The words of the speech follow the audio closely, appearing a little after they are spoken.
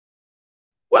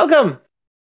Welcome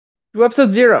to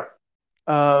episode 0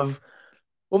 of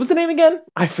what was the name again?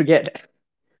 I forget.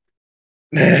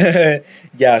 Yeah,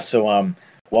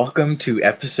 welcome to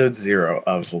episode 0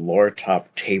 of LoreTop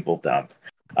TableDump.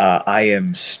 I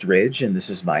am Stridge, and this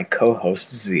is my co-host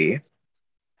Z.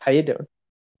 How you doing?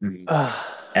 Mhm. Uh,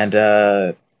 And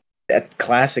at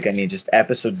classic, I mean just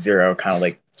episode 0, kind of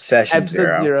like session episode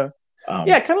 0. 0. Um,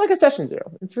 Yeah, kind of like a session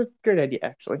 0. It's a great idea,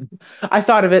 actually. I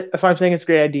thought of it. That's why I'm saying it's a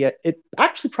great idea. It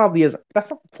actually probably isn't. That's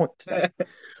not the point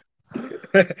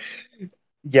today.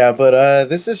 yeah, but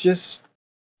this is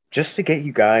just to get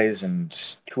you guys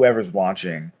and whoever's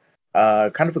watching,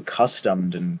 kind of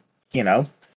accustomed and you know,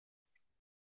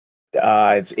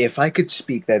 if I could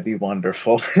speak, that'd be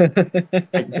wonderful. I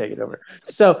can take it over.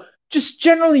 So, just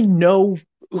generally know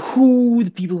who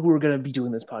the people who are going to be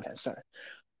doing this podcast are.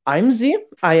 I'm Z.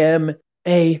 I am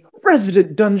a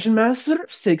resident dungeon master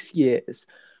of 6 years.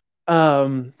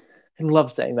 I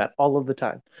love saying that all of the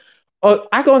time. Oh,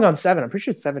 I'm going on 7. I'm pretty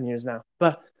sure it's 7 years now.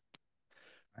 But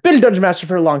been a dungeon master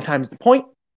for a long time is the point.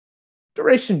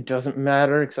 Duration doesn't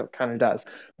matter, except kind of does.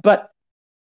 But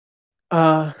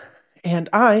uh, and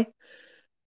I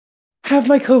have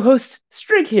my co-host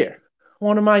Strig here,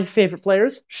 one of my favorite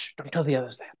players. Shh, don't tell the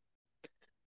others that.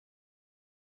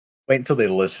 Wait until they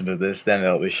listen to this, then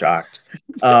they'll be shocked.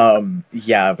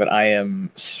 Yeah, but I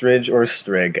am Stridge or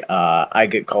Strig. I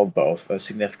get called both a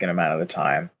significant amount of the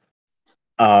time.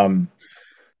 Um,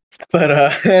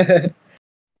 but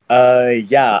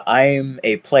yeah, I'm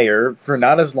a player for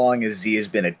not as long as Z has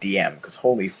been a DM. Because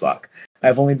holy fuck,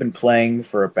 I've only been playing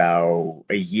for about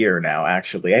a year now.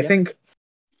 Actually, I Yep. think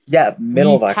yeah,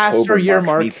 middle We of passed our October year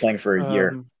marked me mark playing for a year.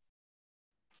 um,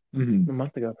 Mhm. a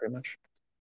month ago, pretty much.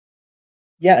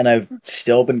 Yeah, and I've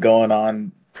still been going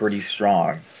on pretty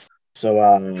strong.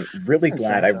 So really I'd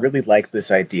glad. say I so. really like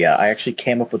this idea. I actually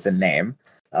came up with the name.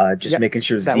 Just Yep, making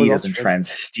sure that Z was all doesn't Strig. try and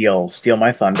steal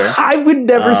my thunder. I would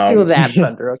never steal Um, that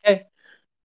thunder, okay?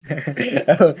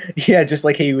 yeah, just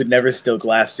like he would never steal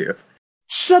Glasstooth.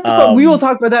 Shut the fuck. We will Um,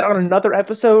 talk about that on another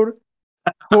episode.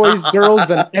 Boys,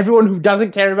 girls, and everyone who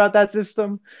doesn't care about that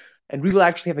system. And we will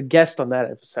actually have a guest on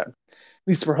that episode. At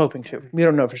least we're hoping to. We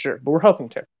don't know for sure, but we're hoping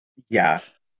to. yeah.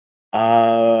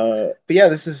 But yeah,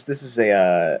 this is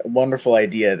a wonderful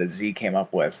idea that Z came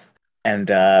up with, and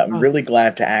I'm Oh, really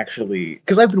glad to actually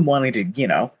because I've been wanting to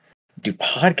do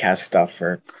podcast stuff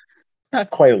for not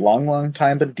quite a long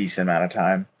time, but a decent amount of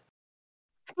time.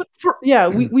 yeah,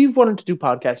 we've wanted to do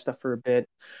podcast stuff for a bit.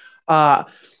 Uh,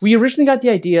 we originally got the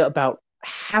idea about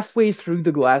halfway through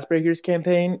the Glassbreakers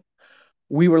campaign.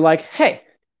 We were like, hey,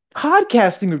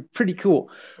 podcasting would be pretty cool.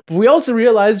 But we also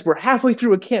realized we're halfway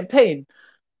through a campaign.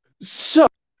 So,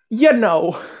 you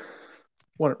know,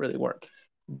 wouldn't really work.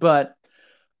 But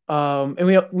and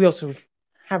we also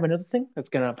have another thing that's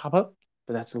gonna pop up,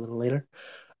 but that's a little later.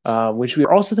 Which we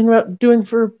are also thinking about doing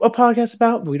for a podcast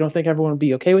about, but we don't think everyone would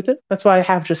be okay with it. That's why I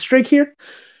have just Strig here,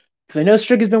 because I know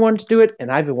Strig has been wanting to do it,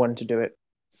 and I've been wanting to do it.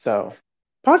 So,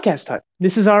 podcast time.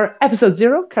 This is our episode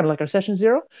 0, kind of like our session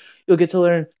 0. You'll get to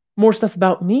learn more stuff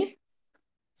about me,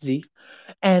 Z,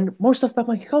 and more stuff about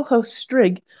my co-host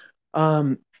Strig.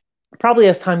 Um, Probably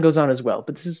as time goes on as well.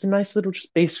 But this is a nice little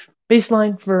just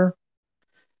baseline for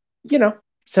you know,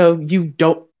 so you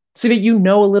don't so that you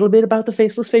know a little bit about the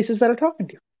faceless faces that are talking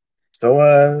to you.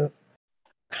 So,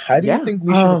 how do you Yeah. think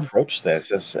we should approach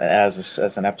this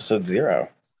as an episode 0?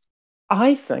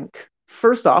 I think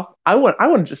first off, I want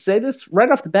to just say this right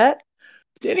off the bat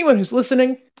to anyone who's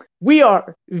listening. We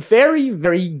are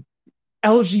very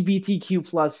LGBTQ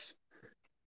plus.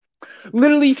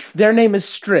 Literally, their name is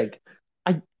Strig.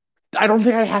 I I don't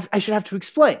think I should have to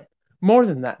explain more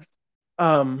than that.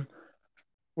 Um,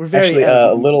 we're very Actually,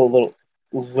 a LGBT.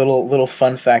 little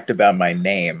fun fact about my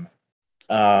name.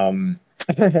 Um,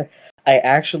 I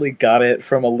actually got it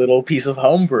from a little piece of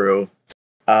homebrew.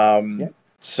 Yeah. Um,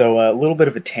 so a little bit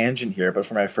of a tangent here, but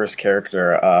for my first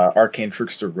character, Arcane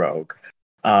Trickster Rogue,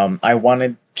 I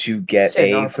wanted to get Sin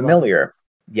a our beloved. familiar.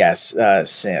 Yes,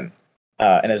 Sin.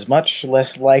 And is much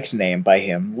less liked name by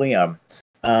him, Liam.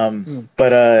 Hmm.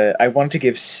 But I wanted to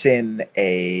give Sin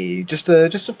a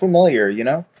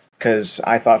familiar, because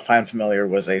I thought Find Familiar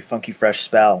was a funky fresh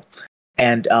spell,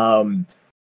 and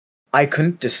I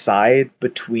couldn't decide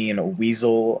between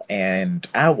Weasel and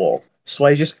Owl, so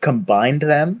I just combined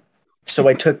them. So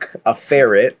I took a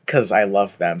ferret because I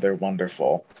love them; they're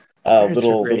wonderful. Ferrets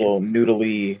are great. Little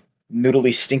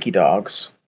noodly stinky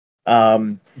dogs,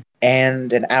 um,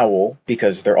 and an owl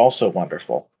because they're also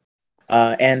wonderful.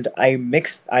 And I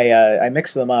mixed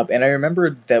them up, and I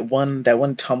remembered that one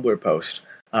Tumblr post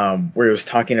where it was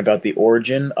talking about the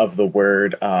origin of the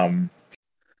word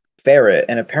ferret,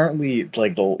 and apparently,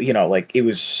 like like it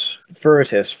was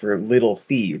furritus for little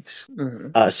thieves.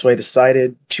 Mm-hmm. So I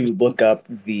decided to look up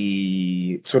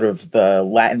the sort of the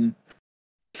Latin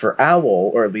for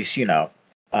owl, or at least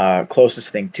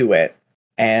closest thing to it.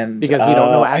 And Because we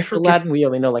don't know I actual forget. Latin, we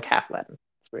only know like half Latin.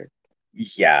 It's weird.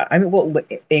 Yeah, I mean, well,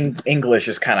 English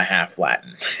is kind of half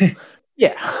Latin.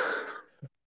 Yeah.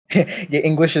 Yeah,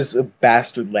 English is a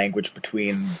bastard language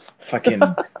between fucking.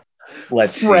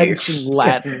 Let's see. French and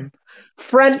Latin.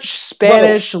 French, Well,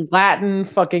 Spanish, Latin,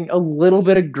 fucking a little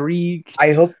bit of Greek.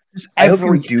 I hope Just I hope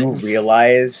you do everything.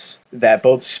 realize that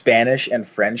both Spanish and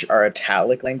French are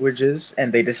Italic languages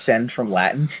and they descend from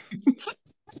Latin.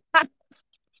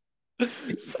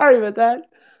 Sorry about that.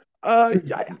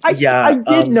 I Yeah,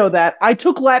 did know that. I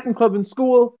took Latin club in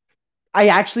school. I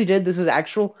actually did. This is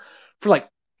actual for like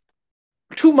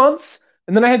 2 months,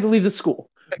 and then I had to leave the school.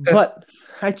 But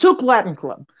I took Latin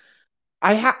club.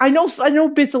 I know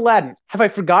bits of Latin. Have I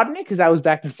forgotten it because I was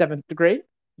back in seventh grade?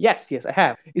 Yes, I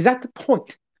have. Is that the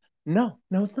point? No,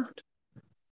 no, it's not.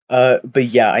 but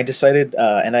yeah, I decided,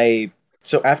 and I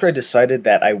so after I decided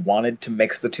that I wanted to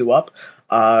mix the two up,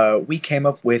 we came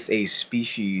up with a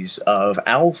species of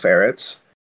owl ferrets,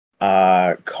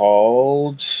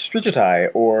 called Strigitae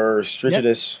or Yep.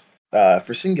 Strigidus,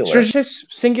 for singular.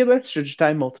 Strategist singular, strategy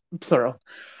plural,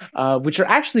 which are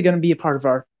actually going to be a part of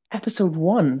our episode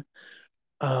one.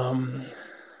 Um,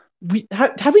 we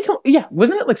have we come? Yeah,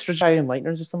 wasn't it like strategy and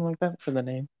lighteners or something like that for the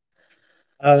name?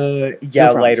 Yeah, You'll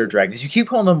probably lighter see. dragons. You keep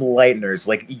calling them Lightners,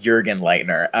 like Jurgen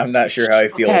Leitner. I'm not sure how I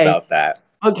feel Okay, about that.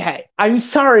 okay. I'm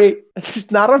sorry.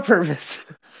 It's not on purpose.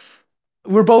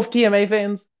 We're both TMA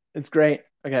fans. It's great.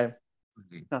 Okay,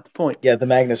 Mhm. not the point. Yeah, the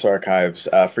Magnus Archives.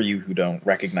 For you who don't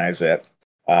recognize it,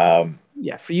 um,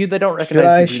 Yeah, for you that don't should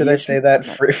recognize the I abbreviation, say that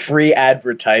not free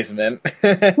advertisement?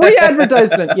 free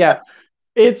advertisement. Yeah,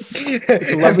 it's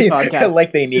a I lovely mean, podcast.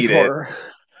 like they It's need it. horror.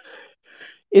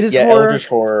 It is Yeah, horror. Eldritch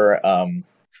horror.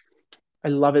 I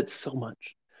love it so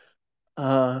much.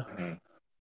 Uh, Mhm,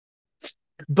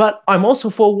 but I'm also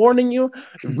full warning you.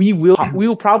 We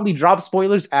will probably drop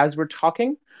spoilers as we're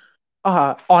talking,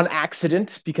 on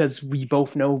accident because we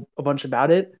both know a bunch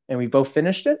about it and we both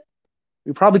finished it.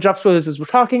 We probably drop spoilers as we're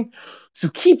talking, so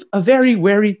keep a very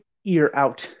wary ear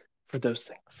out for those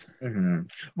things.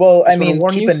 mhm. Well, I Just want to mean,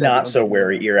 warn keep you a so that you not don't so get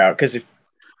wary anywhere. ear out, because if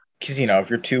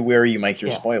you're too wary, you might hear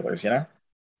Yeah, spoilers. You know.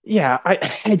 yeah.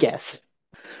 I guess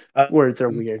Uh, words are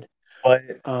weird. but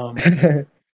Um,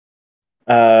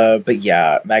 but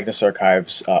yeah, Magnus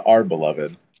Archives, are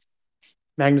beloved.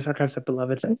 Magnus Archives, our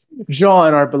beloved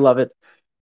John, our beloved,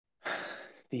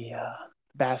 the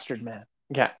bastard man.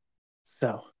 Yeah.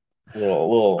 So,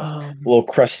 Little um, little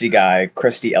crusty guy,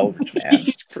 crusty Eldritch man.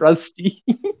 he's crusty.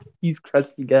 He's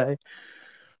crusty guy.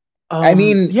 I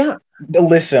mean, Yeah.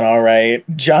 listen, all right,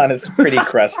 John is pretty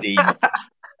crusty.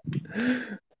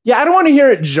 Yeah, I don't want to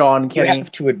hear it, John You Kenny.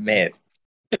 have to admit.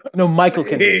 No, Michael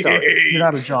Kenny. Sorry, you're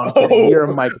not a John Kenny. Oh, You're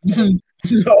a Michael Kenny.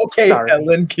 okay, Sorry,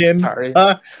 Helenkin. sorry.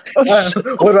 Huh? Oh, shut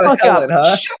the What about fuck Helen, up.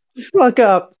 huh? Shut the fuck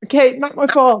up. Okay, not my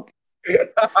fault.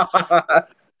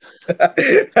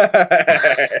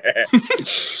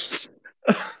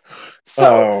 So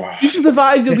Oh, these are the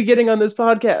vibes you'll be getting on this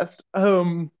podcast.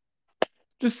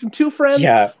 Just some two friends.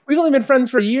 yeah. We've only been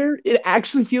friends for a year. It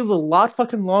actually feels a lot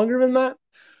fucking longer than that.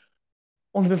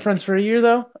 Only been friends for a year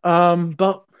though.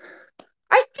 But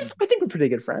I think we're pretty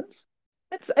good friends.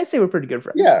 I'd say we're pretty good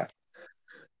friends. Yeah.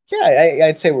 Yeah,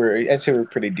 I'd say we're pretty I'd say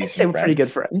decent we're pretty good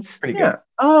friends. friends. Pretty good.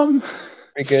 Yeah.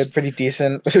 Pretty good, pretty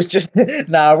decent. It was just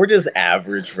nah, we're just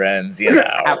average friends, you We're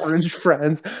know. average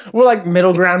friends. We're like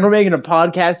middle ground. We're making a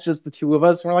podcast, just the two of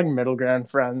us. We're like middle ground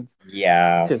friends,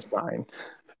 Yeah. which is fine.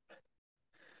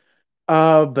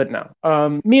 But no.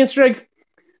 Me and Streg,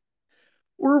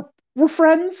 we're we're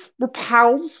friends. We're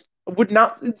pals. Would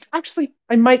not actually.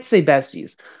 I might say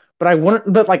besties, but I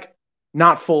wouldn't. But like,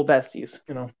 not full besties.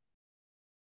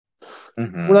 We're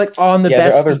Hmm. like on the Yeah,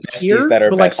 there are other bestie besties tier, that are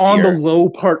but like on the bestier. low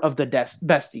part of the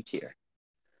bestie tier.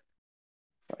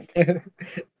 Like,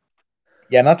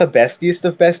 Yeah, not the bestiest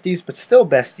of besties, but still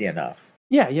bestie enough.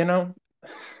 yeah,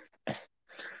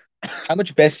 How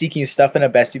much bestie can you stuff in a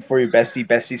bestie before your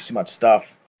bestie's too much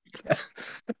stuff?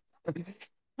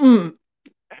 mm.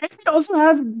 I also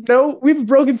have no. We have a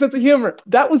broken sense of humor.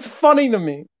 That was funny to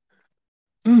me.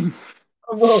 Mm.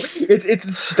 Well, it's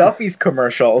a Stuffy's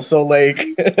commercial, so like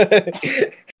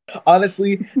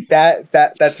honestly,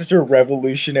 that's such a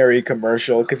revolutionary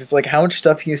commercial because it's like how much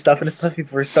stuff can you stuff in a Stuffy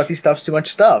before Stuffy stuffs too much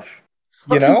stuff?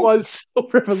 You It know? was so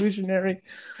revolutionary.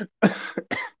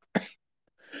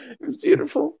 It was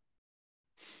beautiful.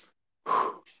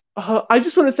 I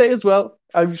just want to say as well.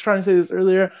 I was trying to say this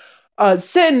earlier.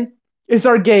 Sin is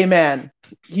our gay man.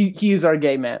 He is our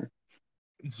gay man.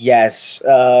 Yes.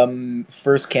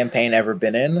 First campaign ever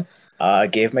been in.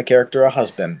 Gave my character a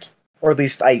husband, or at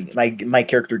least my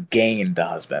character gained a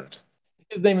husband.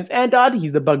 His name is Andod.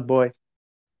 He's the bug boy.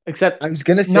 Except I was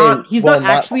gonna say, not. He's well, not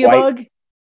not actually a quite. bug.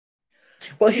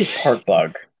 Well, he's part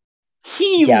bug.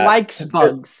 He Yeah, likes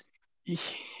bugs.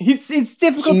 It's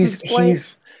difficult to he's explain.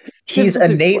 he's he's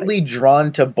Difficult to explain. innately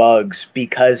drawn to bugs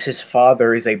because his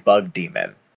father is a bug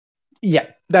demon. Yeah,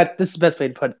 that's the best way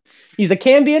to put it. He's a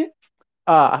Cambion.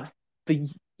 Uh,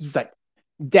 he's like,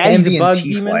 Daddy's a Ambient bug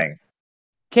demon. tiefling.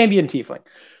 Cambion tiefling.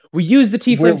 We use the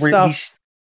We're, tiefling we we stuff,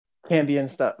 Cambion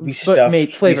stuff, we but made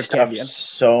stuff we flavored stuff Cambion.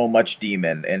 so much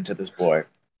demon into this boy.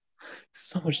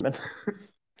 So much man.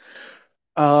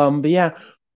 But yeah,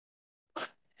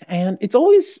 and it's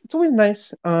always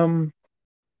nice.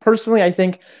 Personally, I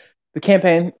think the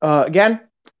campaign again,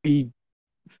 we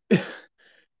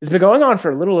it's been going on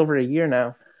for a little over a year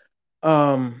now.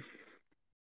 Um,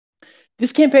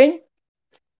 this campaign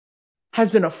has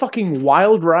been a fucking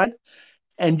wild ride,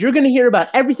 and you're gonna hear about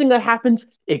everything that happens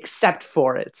except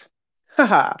for it.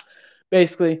 Haha.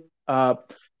 Basically,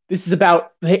 this is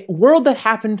about the world that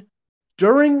happened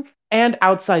during and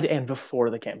outside and before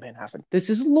the campaign happened. This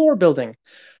is lore building.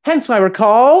 Hence why we're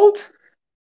called.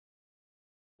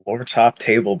 LoreTop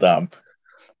TableDump.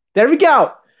 There we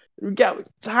go. There we go.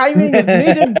 Timing is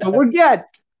needed, but we're good.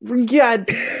 We're good.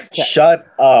 Okay. Shut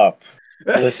up.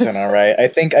 Listen, all right. I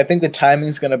think the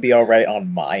timing's gonna be all right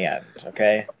on my end.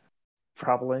 Okay.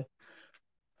 Probably.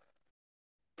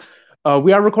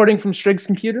 We are recording from Strig's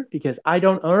computer because I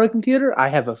don't own a computer. I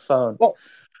have a phone. Well,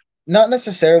 not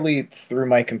necessarily through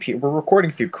my computer. We're recording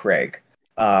through Craig.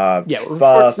 Yeah, we're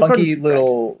recording Funky from Craig.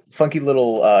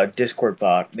 little Discord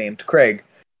bot named Craig,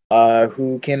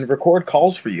 who can record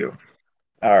calls for you.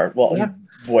 Or well, Yeah, in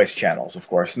voice channels, of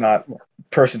course, not yeah.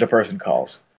 person to person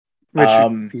calls. Which would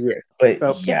Um, be weird. but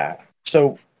But yeah, yeah,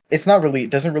 so it's not really,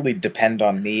 it doesn't really depend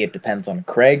on me. It depends on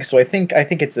Craig. So I think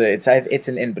it's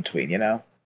an in between, you know.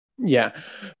 yeah.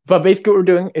 But basically, what we're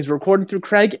doing is we're recording through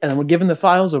Craig, and then we're giving the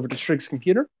files over to Strig's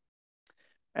computer,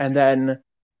 and then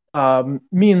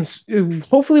means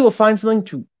hopefully we'll find something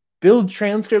to build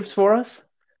transcripts for us.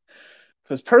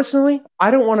 Because personally, I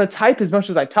don't want to type as much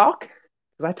as I talk,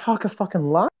 because I talk a fucking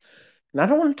lot, and I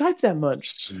don't want to type that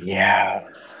much. Yeah.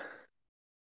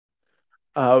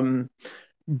 Um,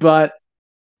 but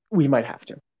we might have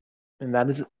to, and that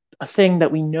is a thing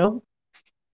that we know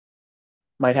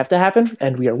might have to happen,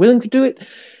 and we are willing to do it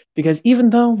because even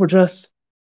though we're just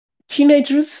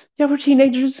teenagers, yeah, we're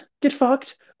teenagers, get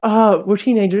fucked. We're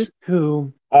teenagers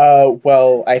who.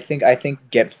 Well, I think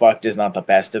get fucked is not the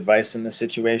best advice in this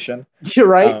situation. You're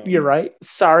right. You're Um, right.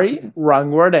 Sorry,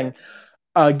 wrong wording.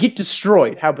 Get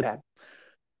destroyed. How about that?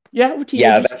 Yeah, we're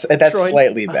yeah, teenagers. that's Destroyed.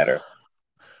 slightly better.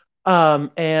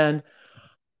 And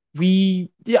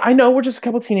yeah, I know we're just a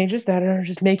couple teenagers that are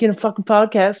just making a fucking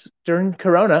podcast during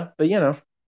Corona, but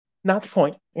not the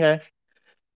point. Yeah.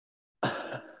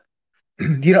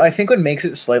 I think what makes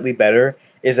it slightly better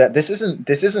is that this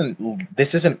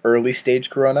isn't early stage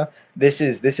Corona. This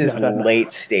is No, no, no.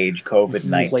 late stage COVID This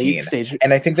is late 19, stage.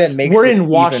 and I think that makes We're it in even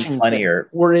Washington. funnier.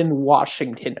 We're in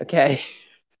Washington, okay?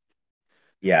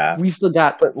 Yeah, We still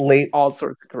got but all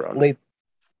sorts of Corona. late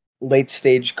late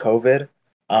stage COVID.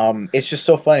 It's just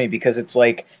so funny because it's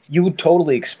like you would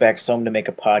totally expect someone to make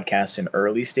a podcast in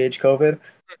early stage COVID,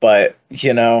 but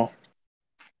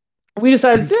We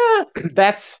decided,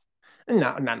 that's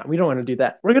no. We don't want to do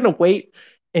that. We're gonna wait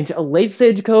until late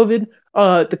stage COVID.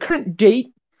 The current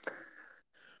date,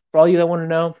 for all you that want to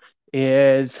know,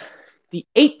 is the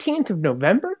 18th of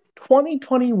November,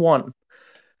 2021.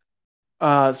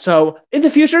 So in the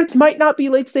future, it might not be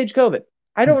late stage COVID.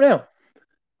 I don't know,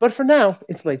 but for now,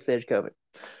 it's late stage COVID.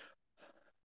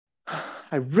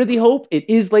 I really hope it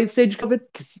is late stage COVID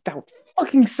because that would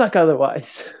fucking suck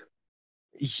otherwise.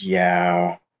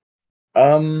 yeah.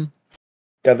 Um,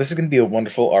 God, this is going to be a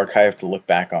wonderful archive to look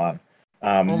back on.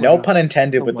 Oh my No god, pun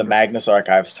intended so with the wonderful. Magnus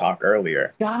Archives talk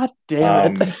earlier. God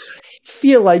damn it. I Um,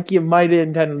 feel like you might have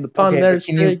intended the pun okay, there, but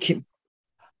Strig.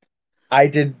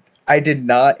 I did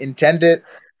not intend it,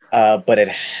 but it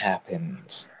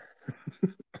happened.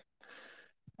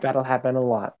 That'll happen a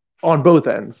lot. On both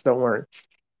ends, don't worry.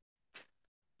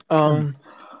 Um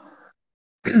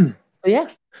so yeah.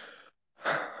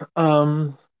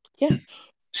 Um yeah.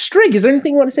 Strig, is there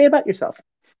anything you want to say about yourself?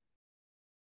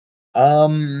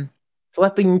 um, To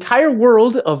let the entire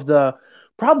world of the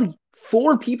probably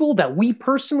 4 people that we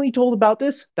personally told about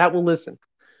this that will listen.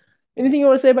 Anything you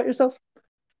want to say about yourself?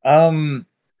 um,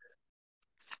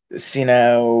 See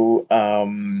now, If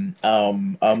um,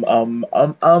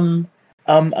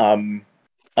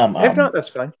 not, that's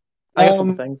fine. I got a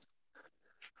couple um, things.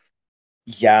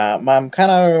 yeah, I'm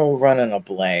kind of running a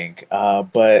blank.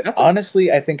 But That's okay.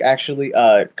 honestly, I think actually,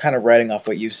 kind of writing off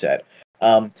what you said.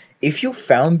 If you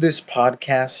found this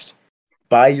podcast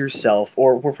by yourself,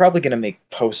 or we're probably gonna make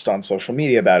posts on social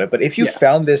media about it, but if you Yeah.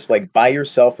 found this like by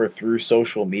yourself or through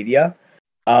social media,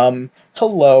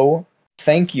 hello,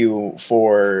 thank you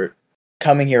for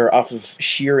coming here off of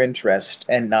sheer interest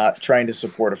and not trying to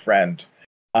support a friend.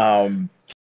 Um,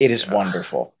 it is Yeah.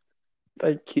 wonderful.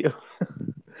 Thank you.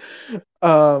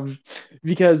 um,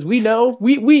 because we know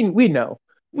that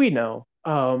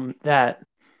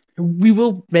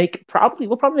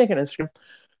we'll probably make an Instagram.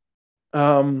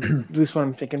 At least what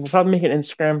I'm thinking. We'll probably make an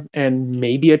Instagram and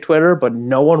maybe a Twitter, but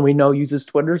no one we know uses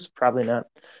Twitters. Probably not.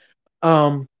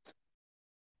 Um,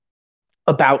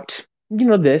 about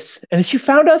this, and if you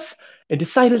found us and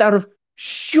decided out of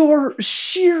sheer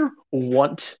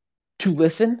want to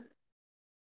listen,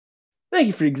 thank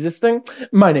you for existing.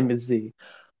 My name is Z.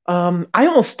 I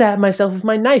almost stabbed myself with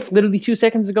my knife literally 2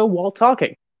 seconds ago while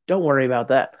talking. Don't worry about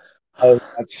that. Oh,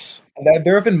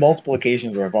 there have been multiple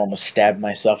occasions where I've almost stabbed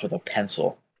myself with a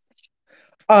pencil.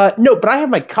 No, but I have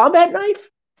my combat knife,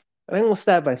 and I almost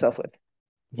stabbed myself with.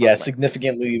 Yeah, Love my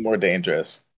significantly more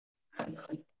dangerous.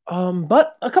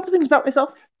 But a couple things about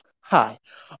myself. Hi,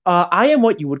 I am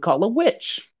what you would call a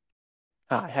witch.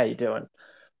 Hi, how you doing?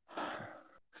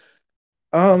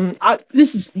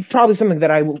 This is probably something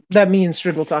that me and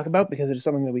Strid will talk about because it is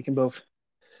something that we can both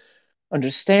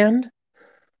understand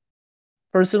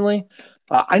personally.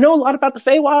 I know a lot about the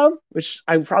Feywild, which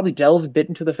I will probably delve a bit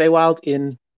into the Feywild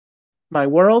in my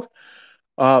world.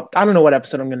 I don't know what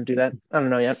episode I'm going to do that. I don't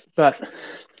know yet, but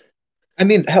I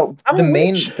mean, hell, I'm a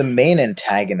witch. the main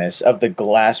antagonist of the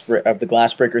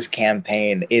Glassbreakers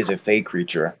campaign is a fey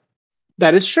creature.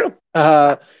 That is true.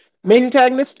 Main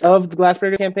antagonist of the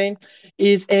Glassbreaker campaign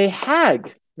is a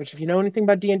hag, which if you know anything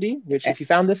about D&D, which Eh, if you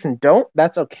found this and don't,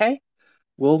 that's okay.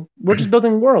 We're just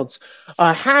building worlds.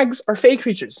 Hags are fey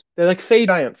creatures. They're like fey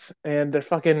giants, and they're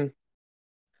wonky.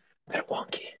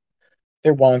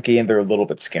 They're wonky and they're a little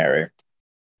bit scary.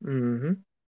 Hmm.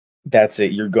 That's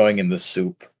it. You're going in the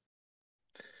soup.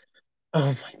 Oh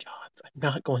my god, I'm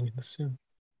not going in the soon.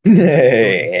 I'm not going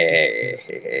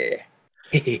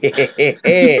in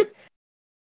the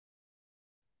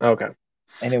Okay.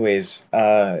 Anyways,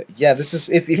 yeah, this is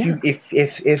if Yeah. you if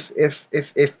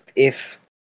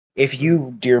Mm.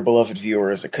 you, dear beloved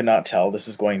viewers, could not tell, this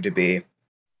is going to be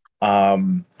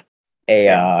um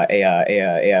Chaos.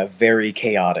 a very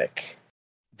chaotic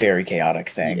Yeah.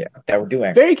 thing that we're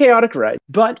doing. Very chaotic, right?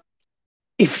 But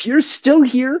if you're still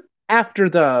here after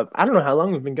I don't know how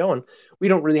long we've been going. We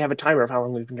don't really have a timer of how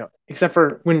long we've been going, except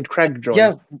for when Craig joined.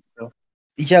 Yeah, So,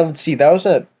 yeah. Let's see. That was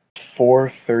at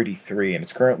 4:33, and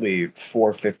it's currently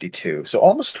 4:52. So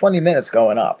almost 20 minutes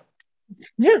going up.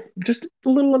 yeah, just a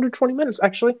little under 20 minutes,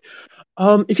 actually.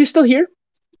 If you're still here,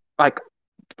 like,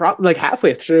 like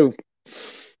halfway through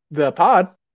the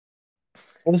pod,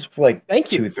 Well, this is like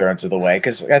thank you. 2/3 of the way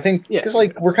because I think Yeah, because two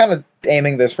like we're thirds. kind of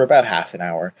aiming this for about half an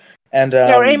hour, and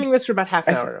Yeah, we're aiming this for about half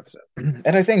I an th- hour episode.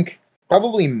 and I think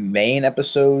probably main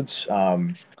episodes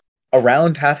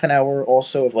around half an hour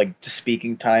also of like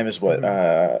speaking time is what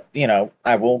Mhm.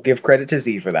 I will give credit to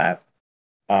Z for that.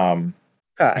 Um,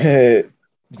 Hi.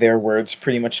 their words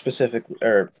pretty much specific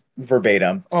or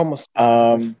verbatim. Almost specifically.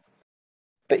 Um,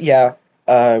 but yeah,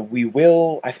 we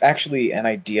will. I've actually an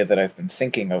idea that I've been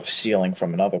thinking of stealing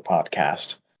from another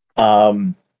podcast.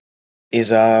 Um,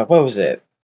 is what was it?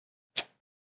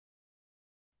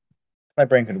 My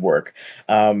brain could work.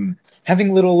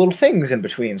 Having little things in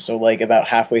between. So like about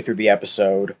halfway through the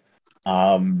episode,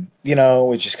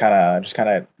 it just kind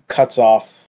of cuts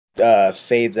off,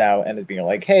 fades out, and it being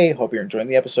like, "Hey, hope you're enjoying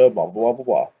the episode." Blah blah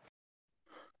blah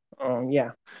blah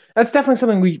Yeah, that's definitely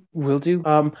something we will do.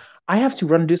 I have to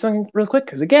run and do something real quick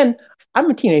because again, I'm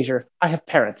a teenager. I have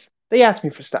parents. They ask me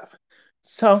for stuff.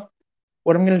 So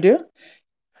what I'm gonna do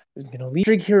is I'm gonna leave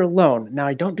Strig here alone. Now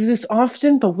I don't do this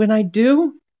often, but when I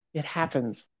do, it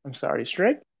happens. I'm sorry,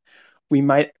 Strig. We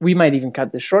might even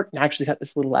cut this short and actually cut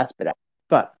this little last bit out.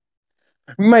 But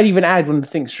we might even add one of the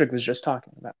things Strig was just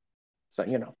talking about. So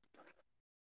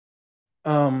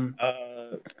Um, blah.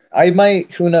 I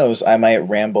might. Who knows? I might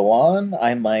ramble on.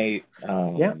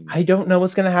 yeah, I don't know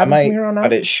what's gonna I happen from might here on cut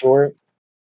out. it short.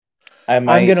 I I'm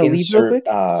might gonna leave real insert. quick.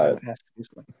 Someone has to do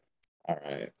something. All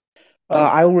right.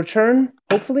 I will return,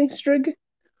 hopefully, Strig.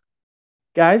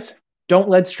 Guys, don't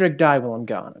let Strig die while I'm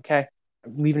gone, okay?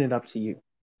 I'm leaving it up to you.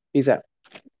 Peace out.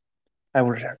 I will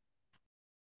return.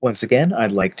 Once again,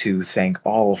 I'd like to thank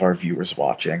all of our viewers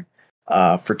watching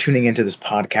for tuning into this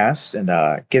podcast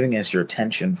and giving us your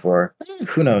attention for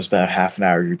who knows about half an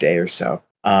hour of your day or so.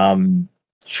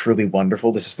 Truly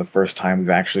wonderful. This is the first time we've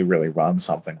actually really run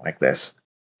something like this.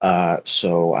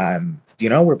 So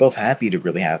we're both happy to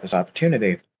really have this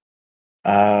opportunity.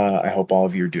 I hope all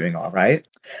of you are doing all right.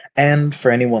 And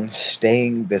for anyone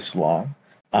staying this long,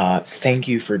 thank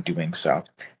you for doing so.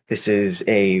 This is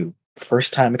a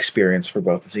first time experience for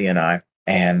both Z and I,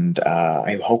 and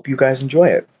I hope you guys enjoy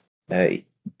it. Uh,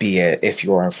 be it if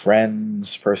you're our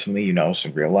friends personally, you know us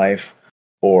in real life,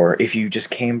 or if you just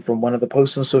came from one of the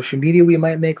posts on social media we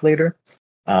might make later.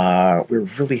 We're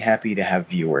really happy to have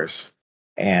viewers,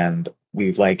 and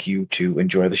we'd like you to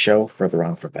enjoy the show further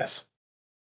on from this.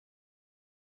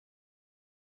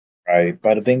 Right,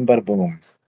 bada bing, bada boom.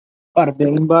 Bada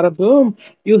bing, bada boom.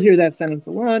 You'll hear that sentence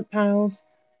a lot, pals.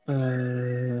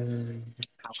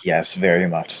 Yes, very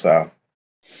much so.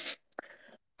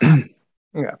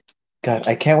 Yeah. God,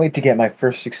 I can't wait to get my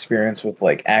first experience with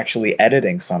like actually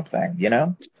editing something, you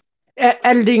know?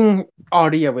 Editing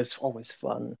audio is always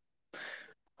fun.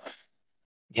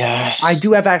 Yeah. I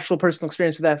do have actual personal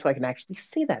experience with that, so I can actually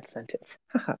say that sentence.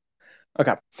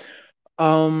 Okay.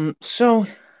 So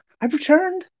I've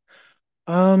returned.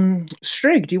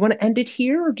 Strig, do you want to end it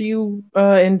here, or do you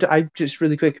and I just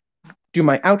really quick do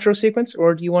my outro sequence,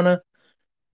 or do you want to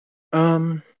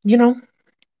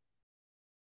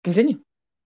continue?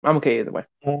 I'm okay either way.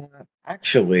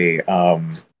 Actually,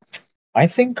 I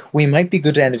think we might be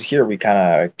good to end it here. We kind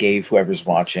of gave whoever's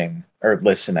watching or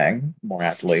listening, more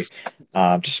aptly,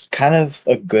 just kind of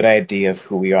a good idea of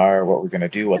who we are, what we're going to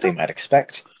do, what they Yeah. might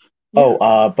expect. Oh,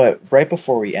 Yeah. but right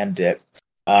before we end it,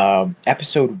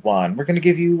 episode one, we're going to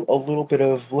give you a little bit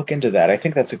of look into that. I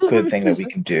think that's a good thing that we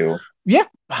can do Yeah,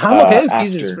 I'm okay with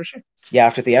teasers after for sure. yeah,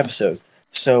 after the episode.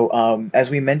 So, as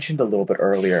we mentioned a little bit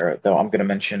earlier, though I'm going to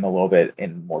mention a little bit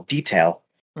in more detail,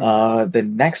 Mhm. the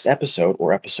next episode,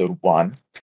 or episode one,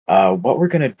 what we're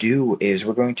going to do is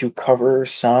we're going to cover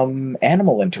some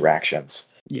animal interactions.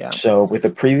 Yeah. So, with the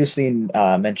previously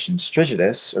mentioned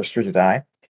Strigidae or Strigidae,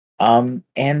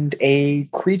 and a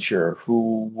creature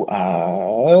who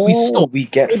We stole, we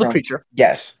get stole the from, creature.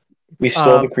 yes, we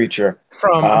stole Um, the creature.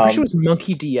 from I'm pretty sure it Um, was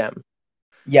Monkey DM.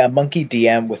 yeah, Monkey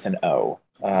DM with an O.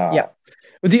 Yeah,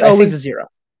 the I O is a think, zero.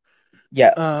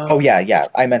 yeah. Oh, Um, yeah, yeah.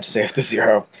 I meant to say with the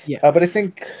zero. yeah, But I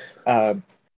think uh,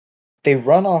 they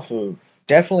run off of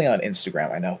definitely on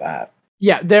Instagram. I know that.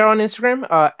 yeah. They're on Instagram.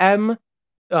 M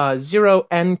zero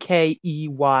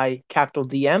NKEY capital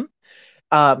DM.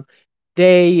 Um,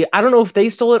 I don't know if they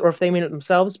stole it or if they made it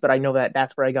themselves, but I know that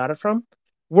that's where I got it from.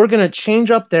 We're gonna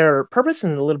change up their purpose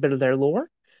and a little bit of their lore.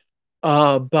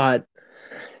 But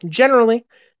generally,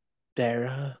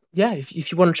 they're yeah.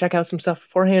 If you want to check out some stuff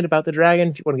beforehand about the dragon,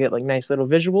 if you want to get like nice little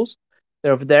visuals,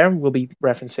 they're over there. We'll be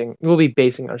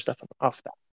basing our stuff off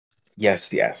that.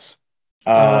 Yes, yes.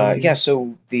 Yeah. Um,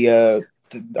 So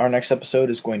our next episode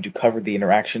is going to cover the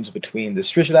interactions between the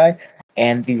Strigidae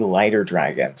and the lighter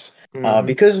dragons. mhm.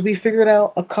 Because we figured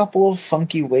out a couple of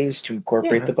funky ways to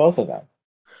incorporate Yeah. the both of them.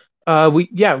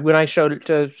 When I showed it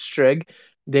to Strig,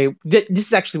 this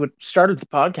is actually what started the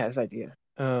podcast idea.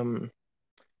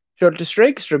 Showed it to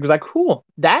Strig. Strig was like, "Cool,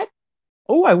 that.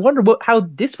 Oh, I wonder how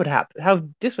this would happen. How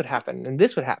this would happen, and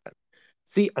this would happen."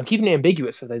 See, I'm keeping it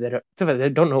ambiguous so they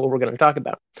don't know what we're going to talk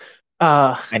about.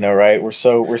 Uh, I know, right? We're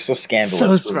so so scandalous.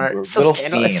 We're, smart, we're so little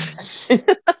scandalous. fiends.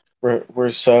 We're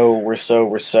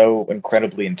so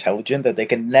incredibly intelligent that they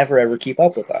can never ever keep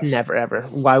up with us. Never ever.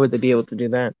 Why would they be able to do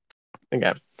that?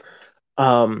 Okay.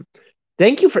 Um,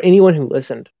 Thank you for anyone who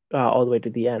listened all the way to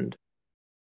the end.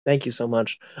 Thank you so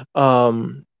much.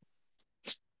 Um,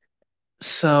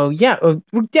 so yeah,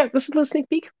 yeah. This is a little sneak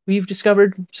peek. We've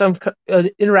discovered some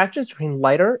interactions between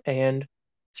lighter and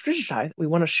Strigishai that we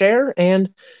want to share, and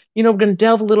we're going to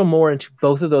delve a little more into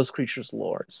both of those creatures'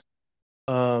 lores,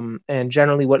 and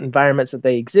generally what environments that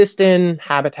they exist in,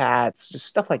 habitats, just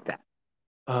stuff like that.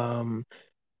 Um,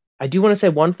 I do want to say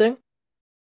one thing,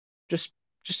 just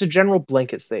just a general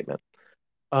blanket statement.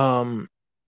 Um,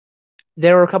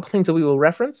 there are a couple things that we will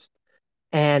reference.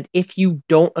 And if you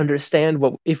don't understand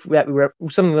what if that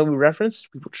something that we referenced,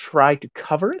 we will try to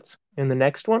cover it in the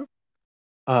next one.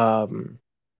 Um,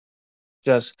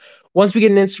 just once we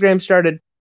get an Instagram started,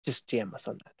 just DM us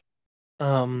on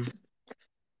that.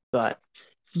 But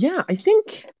yeah, I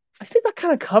think that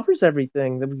kind of covers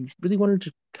everything that we really wanted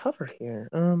to cover here.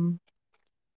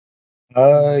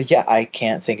 Yeah, I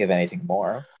can't think of anything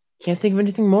more. Can't think of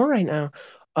anything more right now.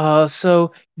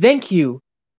 So thank you,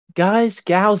 guys,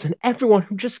 gals, and everyone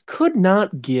who just could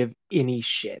not give any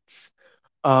shits.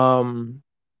 Um,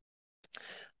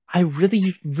 I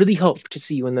really, really hope to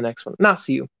see you in the next one. Not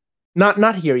see you,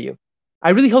 not hear you.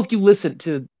 I really hope you listen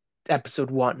to episode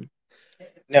one.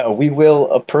 No, we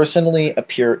will personally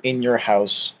appear in your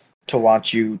house to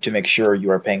watch you to make sure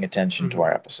you are paying attention to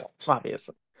our Mhm. episodes.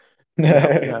 Obviously,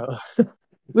 no.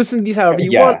 Listen to these however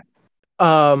you want.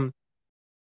 Yeah, Um,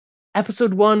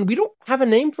 episode one, we don't have a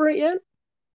name for it yet.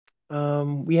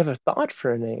 We have a thought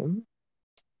for a name,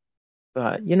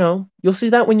 but you'll see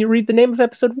that when you read the name of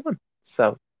episode one.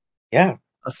 So yeah.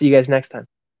 I'll see you guys next time.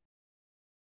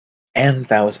 And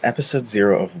that was episode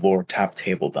 0 of LoreTop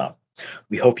TableDump.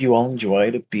 We hope you all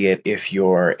enjoyed, be it if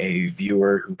you're a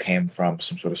viewer who came from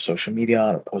some sort of social media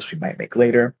on a post we might make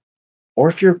later, or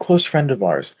if you're a close friend of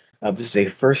ours. This is a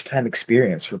first time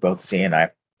experience for both Z and I,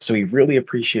 so we really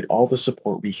appreciate all the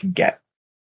support we can get.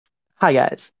 Hi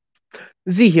guys,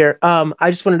 Z here. I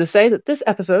just wanted to say that this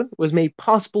episode was made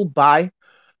possible by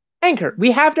Anchor.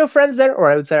 We have no friends there,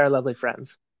 or I would say our lovely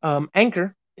friends.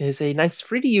 Anchor is a nice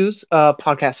free to use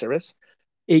podcast service.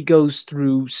 It goes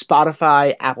through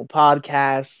Spotify, Apple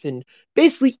Podcasts, and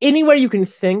basically anywhere you can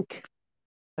think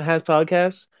that has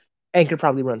podcasts, Anchor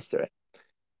probably runs through it.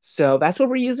 So that's what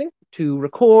we're using to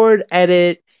record,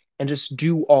 edit, and just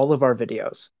do all of our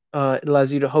videos. It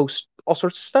allows you to host all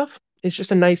sorts of stuff. It's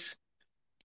just a nice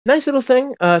little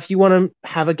thing. If you want to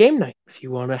have a game night, if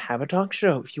you want to have a talk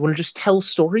show, if you want to just tell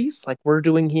stories like we're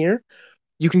doing here,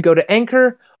 you can go to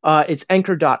Anchor. It's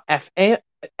anchor.fm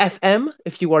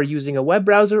if you are using a web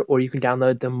browser, or you can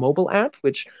download the mobile app,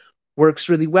 which works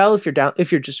really well if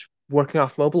you're just working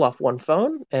off mobile off one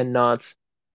phone and not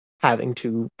having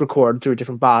to record through a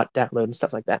different bot, download and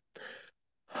stuff like that.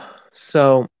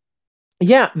 So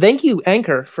yeah, thank you,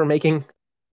 Anchor, for making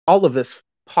all of this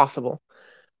possible.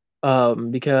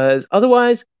 Because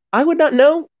otherwise I would not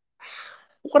know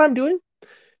what I'm doing.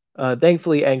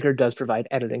 Thankfully, Anchor does provide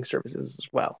editing services as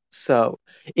well. So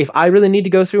if I really need to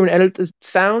go through and edit the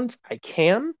sounds, I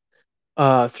can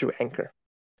through Anchor.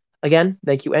 Again,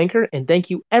 thank you, Anchor, and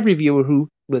thank you every viewer who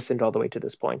listened all the way to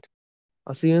this point.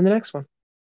 I'll see you in the next one.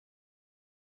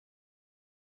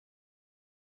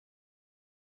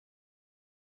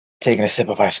 Taking a sip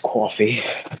of iced coffee.